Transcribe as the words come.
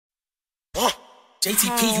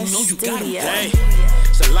JTP, you know you got it. Hey,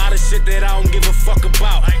 it's a lot of shit that I don't give a fuck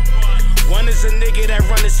about. One is a nigga that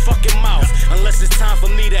run his fucking mouth. Unless it's time for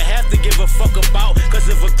me to have to give a fuck about, cause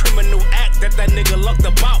of a criminal act that nigga lucked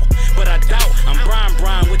about. But I doubt, I'm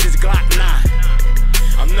Brian with his Glock 9.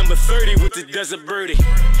 I'm number 30 with the Desert Birdie.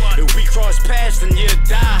 If we cross paths, then you'll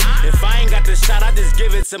die. If I ain't got the shot, I just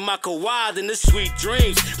give it to my Kawhi. Then the sweet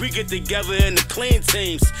dreams, we get together in the clean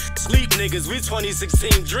teams. Sleep niggas, we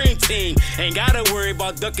 2016 dream team. Ain't gotta worry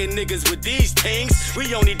about ducking niggas with these things.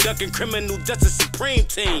 We only ducking criminal justice supreme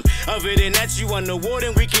team. Other than that, you on the ward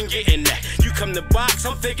and we can get in that. You come to box,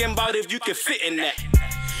 I'm thinking about if you can fit in that.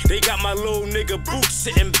 They got my little nigga Boots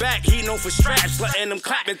sitting back. He known for straps, letting them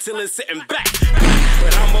clap until it's sitting back.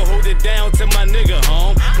 But I'ma hold it down to my nigga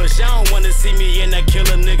home. Plus y'all don't wanna see me in that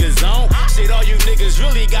killer nigga zone. Shit, all you niggas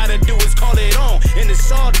really gotta do is call it on. And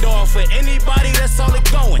it's all dog for anybody that's all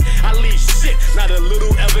it going. I leave shit, not a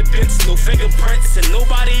little evidence, no fingerprints, and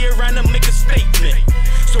nobody around to make a statement.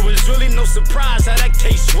 So it's really no surprise how that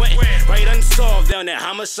case went. Right unsolved down that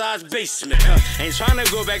homicide's basement. Ain't tryna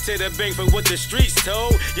go back to the bank for what the streets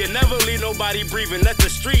told. You never leave nobody breathing, that's the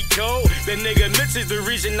street code. The nigga Mitch is the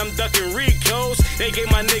reason I'm ducking Ricos. They gave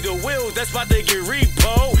my nigga Wills, that's about to get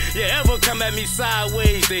repo. You ever come at me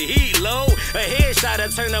sideways, the heat low. A headshot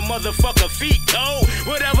that turn a motherfucker feet cold.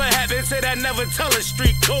 Whatever happened to that never tell a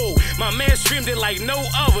street code. My man streamed it like no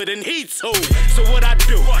other than he told. So what I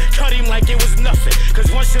do? Cut him like it was nothing.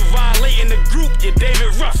 Cause once you're violating the group, you're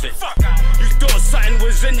David Ruffin. You thought something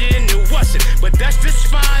was in you and it wasn't. But that's just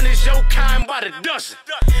fine as your kind by the dozen.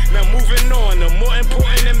 Now moving on to more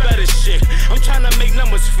important and better shit. I'm tryna make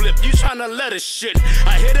numbers flip, you tryna let us shit.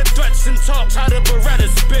 I hear the threats and talks, how the Beretta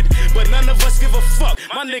spit. But none of us give a fuck,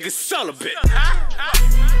 my niggas celibate.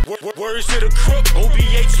 Words to the crook,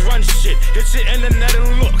 OBH run shit. Hit your internet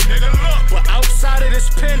and look. But outside of this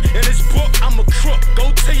pen and this book, I'm a crook.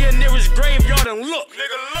 Go to your nearest graveyard and look.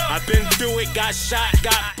 I've been through it, got shot,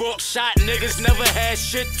 got booked. Shot niggas, never had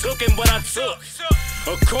shit tooken, but I took.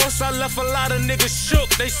 Of course I left a lot of niggas shook.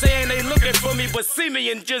 They saying they looking for me, but see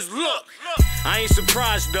me and just look. I ain't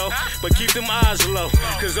surprised though, but keep them eyes low.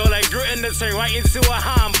 Cause all that gritting to turn right into a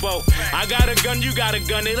hombo. I got a gun, you got a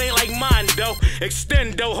gun, it ain't like mine though.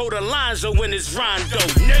 Extend though, hold the lines though when it's rondo,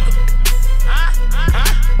 nigga.